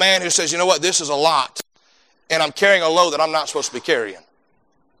be a man who says, you know what, this is a lot. And I'm carrying a load that I'm not supposed to be carrying.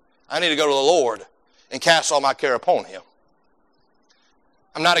 I need to go to the Lord and cast all my care upon Him.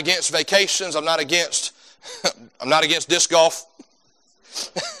 I'm not against vacations. I'm not against disc golf.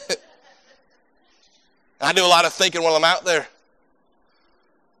 I do a lot of thinking while I'm out there.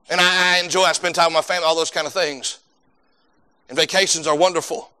 And I spend time with my family, all those kind of things. And vacations are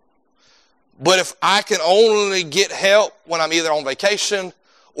wonderful. But if I can only get help when I'm either on vacation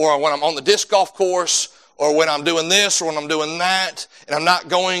or when I'm on the disc golf course or when I'm doing this or when I'm doing that, and I'm not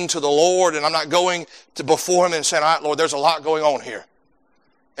going to the Lord and I'm not going to before Him and saying, all right, Lord, there's a lot going on here.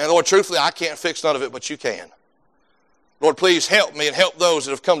 And Lord, truthfully, I can't fix none of it, but You can. Lord, please help me and help those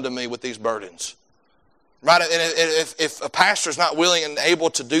that have come to me with these burdens. Right? And if a pastor's not willing and able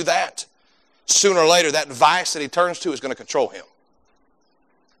to do that, sooner or later that vice that he turns to is going to control him.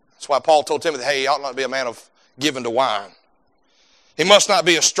 That's why Paul told Timothy, hey, he ought not to be a man of given to wine. He must not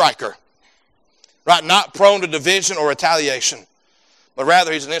be a striker. Right? Not prone to division or retaliation, but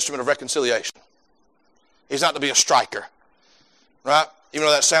rather he's an instrument of reconciliation. He's not to be a striker. Right? Even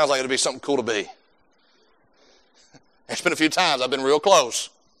though that sounds like it would be something cool to be. There's been a few times I've been real close.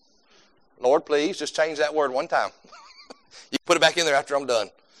 Lord, please, just change that word one time. You put it back in there after I'm done.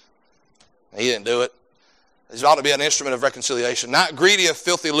 He didn't do it. He ought to be an instrument of reconciliation. Not greedy of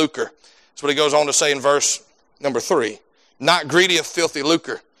filthy lucre. That's what he goes on to say in verse number 3. Not greedy of filthy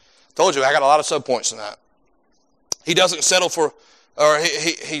lucre. I told you, I got a lot of subpoints in that. He doesn't settle for, or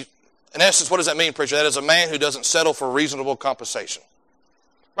he in essence, what does that mean, preacher? That is a man who doesn't settle for reasonable compensation.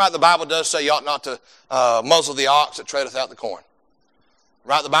 Right, the Bible does say you ought not to muzzle the ox that treadeth out the corn.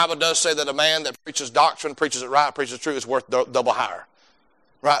 Right, the Bible does say that a man that preaches doctrine, preaches it right, preaches it true, is worth double hire.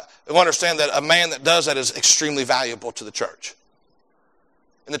 Right, we understand that a man that does that is extremely valuable to the church.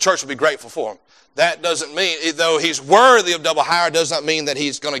 And the church will be grateful for him. That doesn't mean, though he's worthy of double hire, does not mean that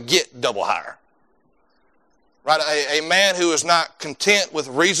he's going to get double hire. Right, a man who is not content with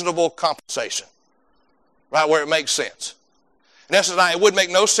reasonable compensation. Right, where it makes sense. In essence, it would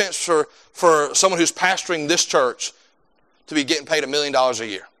make no sense for someone who's pastoring this church to be getting paid $1 million a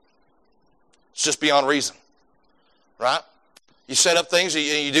year. It's just beyond reason. Right? You set up things and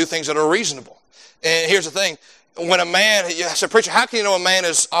you do things that are reasonable. And here's the thing. When a man, I said, preacher, how can you know a man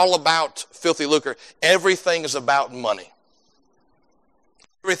is all about filthy lucre? Everything is about money.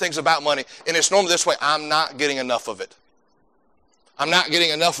 Everything's about money. And it's normally this way, I'm not getting enough of it. I'm not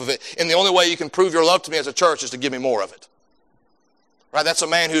getting enough of it. And the only way you can prove your love to me as a church is to give me more of it. Right? That's a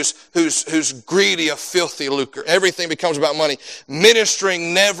man who's greedy of filthy lucre. Everything becomes about money.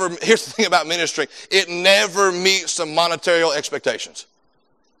 Ministering never, here's the thing about ministering, it never meets the monetary expectations.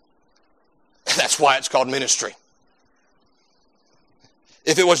 That's why it's called ministry.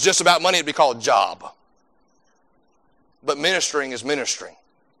 If it was just about money, it'd be called a job. But ministering is ministering.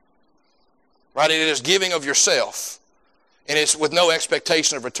 Right? It is giving of yourself. And it's with no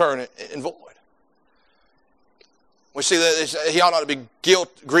expectation of return in void. We see that he ought not to be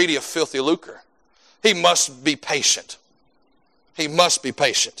greedy of filthy lucre. He must be patient. He must be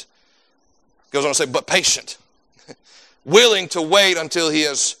patient. Goes on to say, but patient. Willing to wait until he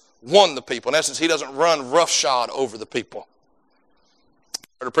has won the people. In essence, he doesn't run roughshod over the people.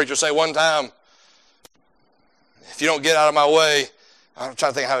 I heard a preacher say one time, if you don't get out of my way, I'm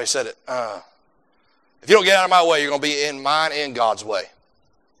trying to think how he said it. If you don't get out of my way, you're going to be in mine and God's way.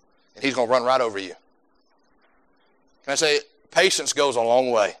 And he's going to run right over you. Can I say, patience goes a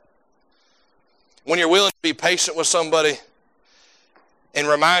long way. When you're willing to be patient with somebody and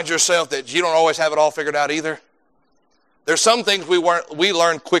remind yourself that you don't always have it all figured out either. There's some things we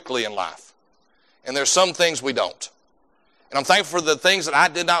learn quickly in life, and there's some things we don't. And I'm thankful for the things that I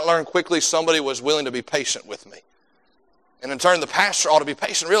did not learn quickly. Somebody was willing to be patient with me. And in turn, the pastor ought to be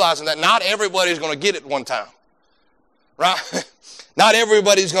patient, realizing that not everybody's going to get it one time. Right? Not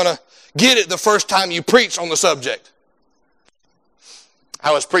everybody's going to get it the first time you preach on the subject.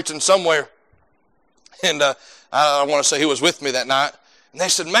 I was preaching somewhere, and I don't want to say who was with me that night. And they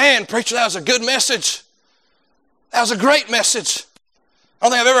said, man, preacher, that was a good message. That was a great message. I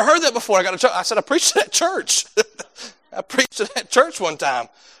don't think I've ever heard that before. I said, I preached at church. I preached at that church one time,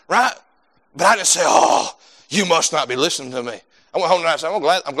 right? But I didn't say, oh, you must not be listening to me. I went home and I said, I'm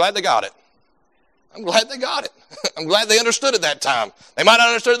glad they got it. I'm glad they got it. I'm glad they understood it that time. They might not have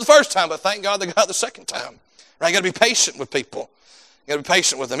understood it the first time, but thank God they got it the second time. Right? You got to be patient with people. You got to be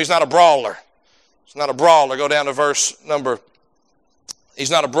patient with them. He's not a brawler. He's not a brawler. Go down to verse number.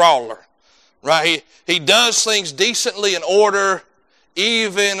 He's not a brawler. Right? He does things decently in order,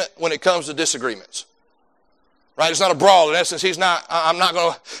 even when it comes to disagreements. Right? It's not a brawl. In essence, I'm not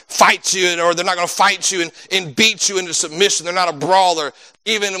going to fight you, or they're not going to fight you and beat you into submission. They're not a brawler.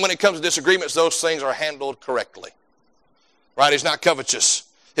 Even when it comes to disagreements, those things are handled correctly. Right? He's not covetous.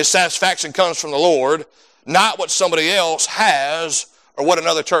 His satisfaction comes from the Lord, not what somebody else has or what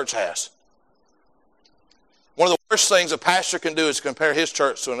another church has. One of the worst things a pastor can do is compare his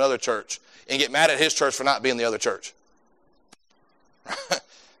church to another church and get mad at his church for not being the other church.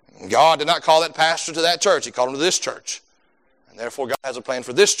 God did not call that pastor to that church. He called him to this church. And therefore, God has a plan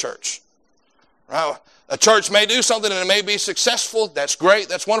for this church. Right? A church may do something and it may be successful. That's great.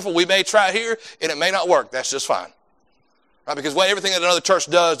 That's wonderful. We may try here and it may not work. That's just fine. Right? Because everything that another church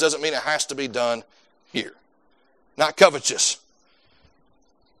does doesn't mean it has to be done here. Not covetous.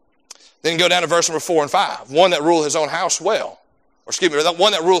 Then go down to verse number 4 and 5. One that ruleth his own house well. Or excuse me,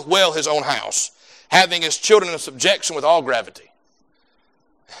 one that ruleth well his own house, having his children in subjection with all gravity.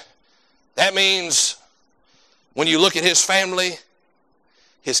 That means when you look at his family,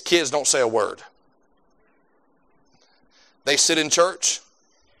 his kids don't say a word. They sit in church,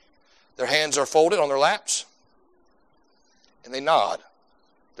 their hands are folded on their laps, and they nod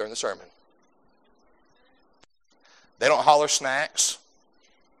during the sermon. They don't holler snacks.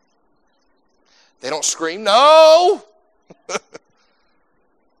 They don't scream, no!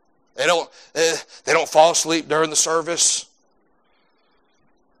 They don't fall asleep during the service.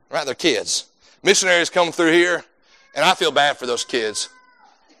 Right, they're kids. Missionaries come through here, and I feel bad for those kids.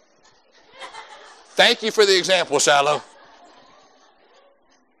 Thank you for the example, Shiloh.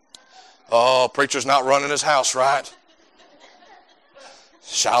 Oh, preacher's not running his house right.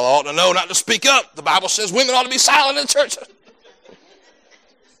 Shiloh ought to know not to speak up. The Bible says women ought to be silent in the church.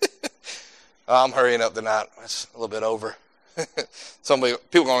 I'm hurrying up tonight. It's a little bit over. People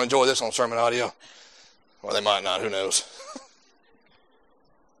are going to enjoy this on sermon audio. Or they might not, who knows.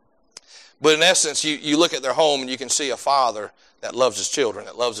 But in essence, you look at their home and you can see a father that loves his children,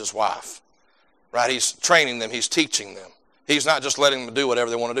 that loves his wife. Right? He's training them. He's teaching them. He's not just letting them do whatever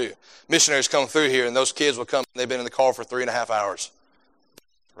they want to do. Missionaries come through here and those kids will come. They've been in the car for 3.5 hours.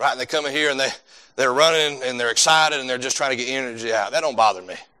 Right? And they come in here and they're running and they're excited and they're just trying to get energy out. That don't bother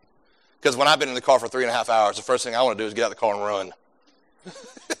me. Because when I've been in the car for 3.5 hours, the first thing I want to do is get out of the car and run.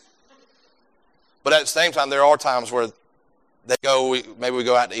 But at the same time, there are times where maybe we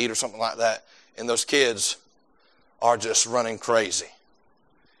go out to eat or something like that, and those kids are just running crazy.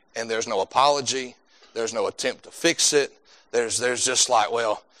 And there's no apology. There's no attempt to fix it. There's just like,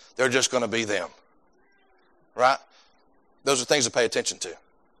 well, they're just going to be them. Right? Those are things to pay attention to.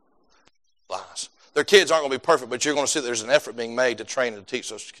 Lies. Their kids aren't going to be perfect, but you're going to see that there's an effort being made to train and to teach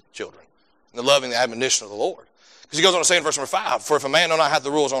those children. And the loving, the admonition of the Lord. Because he goes on to say in verse number 5, for if a man know not how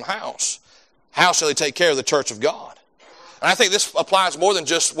to rule his own house, how shall he take care of the church of God? And I think this applies more than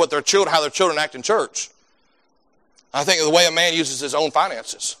just how their children act in church. I think the way a man uses his own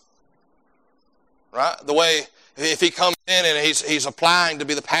finances. Right? The way, if he comes in and he's applying to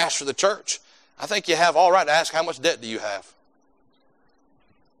be the pastor of the church, I think you have all right to ask, how much debt do you have?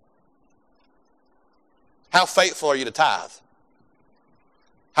 How faithful are you to tithe?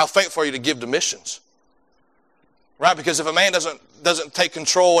 How faithful are you to give to missions? Right? Because if a man doesn't take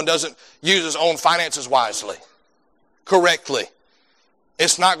control and doesn't use his own finances wisely, correctly,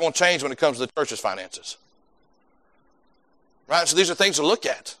 it's not going to change when it comes to the church's finances. Right? So these are things to look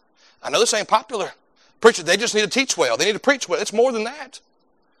at. I know this ain't popular. Preachers, they just need to teach well. They need to preach well. It's more than that.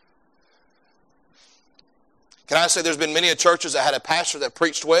 Can I say there's been many churches that had a pastor that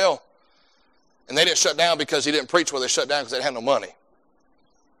preached well, And they didn't shut down because he didn't preach well. They shut down because they didn't have no money.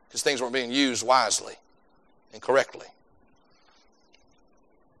 Because things weren't being used wisely and correctly.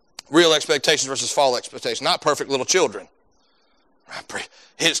 Real expectations versus false expectations. Not perfect little children.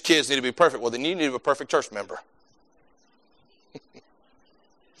 His kids need to be perfect. Well, then you need to be a perfect church member.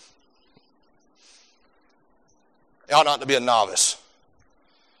 You ought not to be a novice.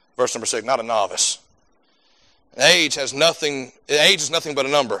 Verse number 6, not a novice. Age is nothing but a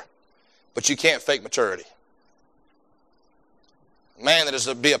number, but you can't fake maturity. A man that is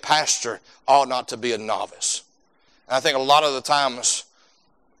to be a pastor ought not to be a novice. And I think a lot of the times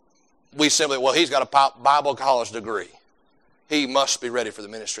we simply, well, he's got a Bible college degree. He must be ready for the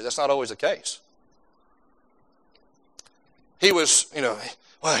ministry. That's not always the case. He was,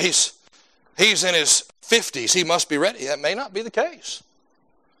 well, he's in his 50s. He must be ready. That may not be the case.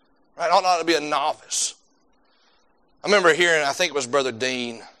 Right? Ought not to be a novice. I remember hearing, I think it was Brother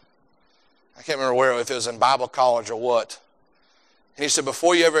Dean. I can't remember where, if it was in Bible college or what. And he said,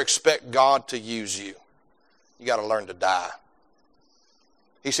 before you ever expect God to use you, you got to learn to die.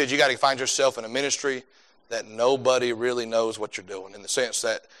 He said, you got to find yourself in a ministry that nobody really knows what you're doing, in the sense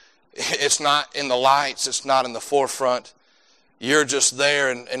that it's not in the lights, it's not in the forefront. You're just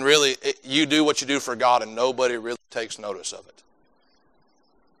there, and really, you do what you do for God, and nobody really takes notice of it.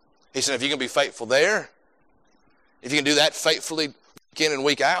 He said, if you can be faithful there, if you can do that faithfully week in and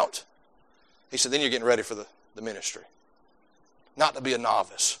week out, he said, then you're getting ready for the ministry. Not to be a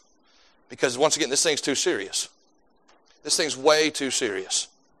novice. Because once again, this thing's too serious. This thing's way too serious.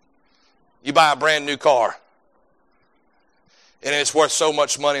 You buy a brand new car, and it's worth so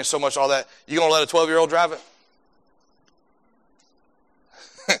much money and so much all that. You going to let a 12-year-old drive it?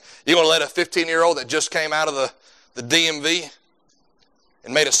 You going to let a 15-year-old that just came out of the DMV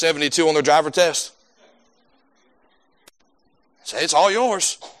and made a 72 on their driver test say, it's all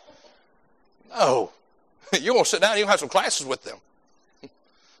yours? No. You're going to sit down and you're going to have some classes with them.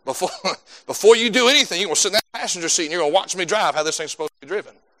 Before you do anything, you're going to sit in that passenger seat and you're going to watch me drive how this thing's supposed to be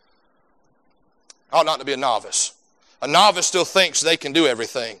driven. Ought not to be a novice. A novice still thinks they can do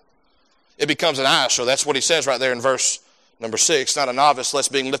everything. It becomes an eye show. That's what he says right there in verse number 6. Not a novice,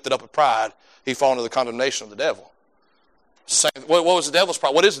 lest being lifted up with pride, he fall into the condemnation of the devil. What was the devil's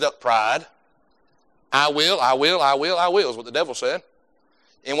pride? What is pride? I will is what the devil said.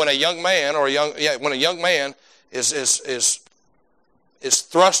 And when a young man is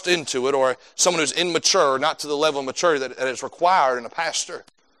thrust into it, or someone who's immature, not to the level of maturity that is required in a pastor,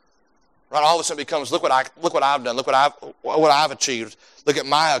 right? All of a sudden it becomes, look what I've done, look what I've achieved, look at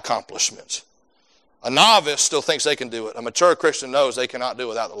my accomplishments. A novice still thinks they can do it. A mature Christian knows they cannot do it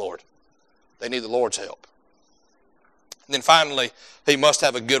without the Lord. They need the Lord's help. And then finally, he must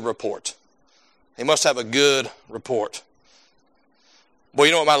have a good report. He must have a good report. Boy,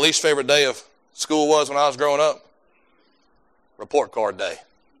 you know what my least favorite day of school was when I was growing up? Report card day.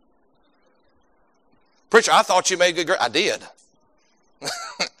 Preacher, I thought you made good grades. I did.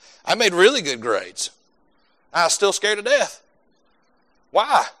 I made really good grades. I was still scared to death.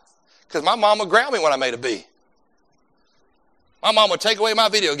 Why? Because my mom would ground me when I made a B. My mom would take away my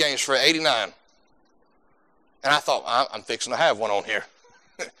video games for 89. And I thought, I'm fixing to have one on here.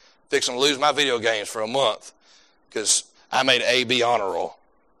 Fixing to lose my video games for a month because I made A, B honor roll.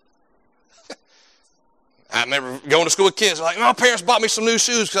 I remember going to school with kids. Like, my parents bought me some new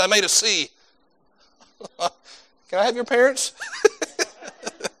shoes because I made a C. Can I have your parents?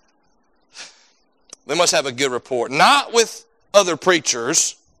 They must have a good report. Not with other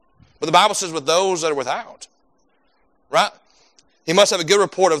preachers, but the Bible says with those that are without. Right? He must have a good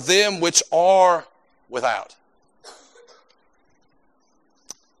report of them which are without.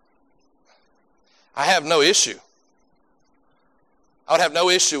 I have no issue. I would have no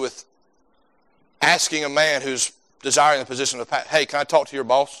issue with asking a man who's desiring the position of pastor, hey, can I talk to your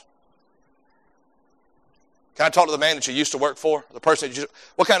boss? Can I talk to the man that you used to work for? The person that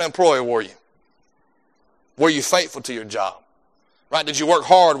what kind of employee were you? Were you faithful to your job? Right? Did you work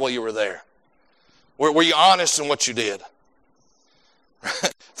hard while you were there? Were you honest in what you did?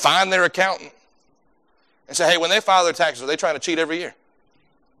 Find their accountant and say, hey, when they file their taxes, are they trying to cheat every year?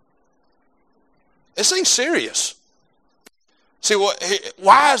 This thing's serious. See,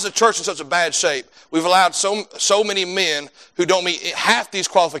 why is the church in such a bad shape? We've allowed so many men who don't meet half these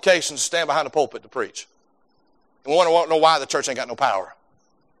qualifications to stand behind the pulpit to preach. And we want to know why the church ain't got no power.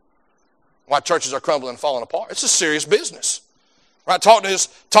 Why churches are crumbling and falling apart. It's a serious business. Right? Talk to his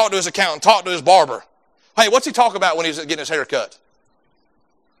accountant. Talk to his barber. Hey, what's he talk about when he's getting his hair cut?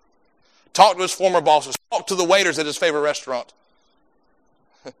 Talk to his former bosses. Talk to the waiters at his favorite restaurant.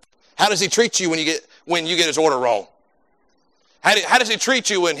 How does he treat you when you get his order wrong? How does he treat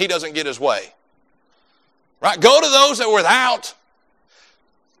you when he doesn't get his way? Right? Go to those that are without.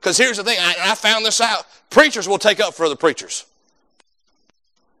 Because here's the thing, I found this out. Preachers will take up for other preachers.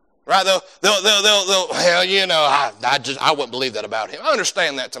 Right? They'll well, you know, I wouldn't believe that about him. I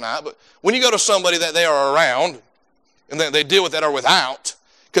understand that tonight, but when you go to somebody that they are around, and they deal with that or without,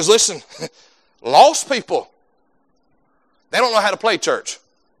 because listen, lost people, they don't know how to play church.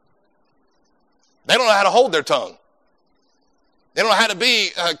 They don't know how to hold their tongue. They don't know how to be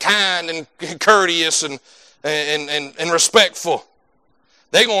kind and courteous and respectful.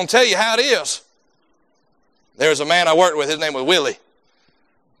 They're going to tell you how it is. There's a man I worked with, his name was Willie.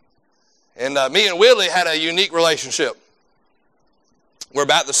 And me and Willie had a unique relationship. We're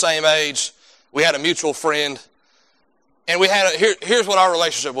about the same age. We had a mutual friend. And we had here's what our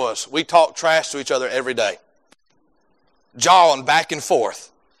relationship was. We talked trash to each other every day. Jawing back and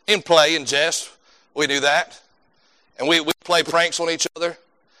forth. In play and jest. We do that. And we play pranks on each other.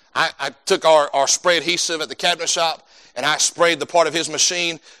 I took our spray adhesive at the cabinet shop and I sprayed the part of his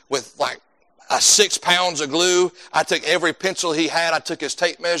machine with like 6 pounds of glue. I took every pencil he had. I took his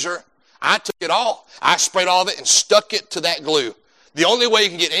tape measure. I took it all. I sprayed all of it and stuck it to that glue. The only way you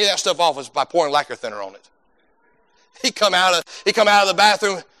can get any of that stuff off is by pouring lacquer thinner on it. He come out of the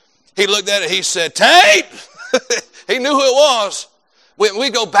bathroom. He looked at it. He said, "Tate!" He knew who it was. We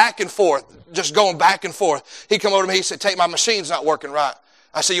go back and forth, just going back and forth. He come over to me. He said, "Tate, my machine's not working right."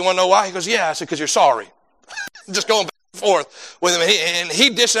 I said, "You want to know why?" He goes, "Yeah." I said, "Because you're sorry." Just going back and forth with him. And he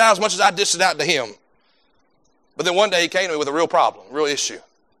dished it out as much as I dished it out to him. But then one day he came to me with a real problem, real issue.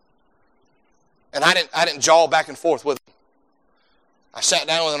 And I didn't jaw back and forth with him. I sat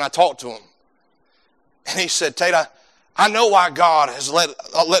down with him and I talked to him. And he said, "Tate, I know why God is letting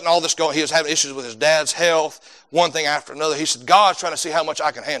all this go." He was having issues with his dad's health, one thing after another. He said, "God's trying to see how much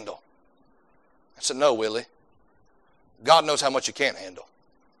I can handle." I said, "No, Willie. God knows how much you can't handle.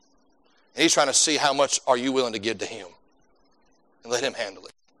 And he's trying to see how much are you willing to give to him and let him handle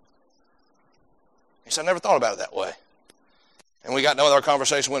it." He said, "I never thought about it that way." And we got done with our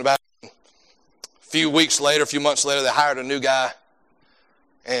conversation, went about it. A few months later, they hired a new guy.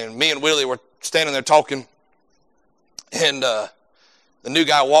 And me and Willie were standing there talking. And the new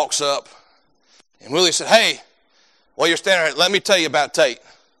guy walks up. And Willie said, "Hey, while you're standing there, let me tell you about Tate."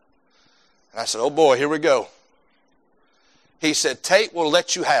 And I said, "Oh boy, here we go." He said, "Tate will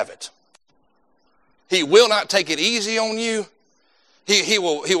let you have it. He will not take it easy on you. He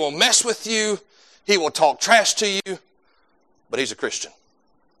will mess with you. He will talk trash to you. But he's a Christian.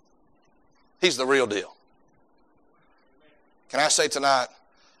 He's the real deal." Can I say tonight,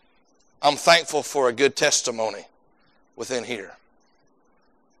 I'm thankful for a good testimony within here.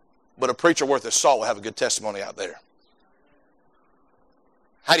 But a preacher worth his salt will have a good testimony out there.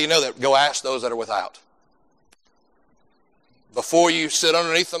 How do you know that? Go ask those that are without. Before you sit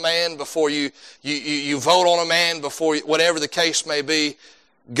underneath a man, before you vote on a man, whatever the case may be,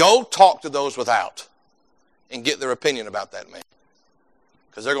 go talk to those without and get their opinion about that man.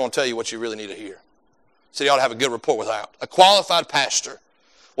 Because they're going to tell you what you really need to hear. So you ought to have a good report without. A qualified pastor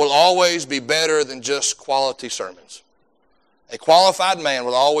will always be better than just quality sermons. A qualified man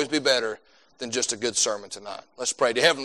will always be better than just a good sermon tonight. Let's pray. To Heavenly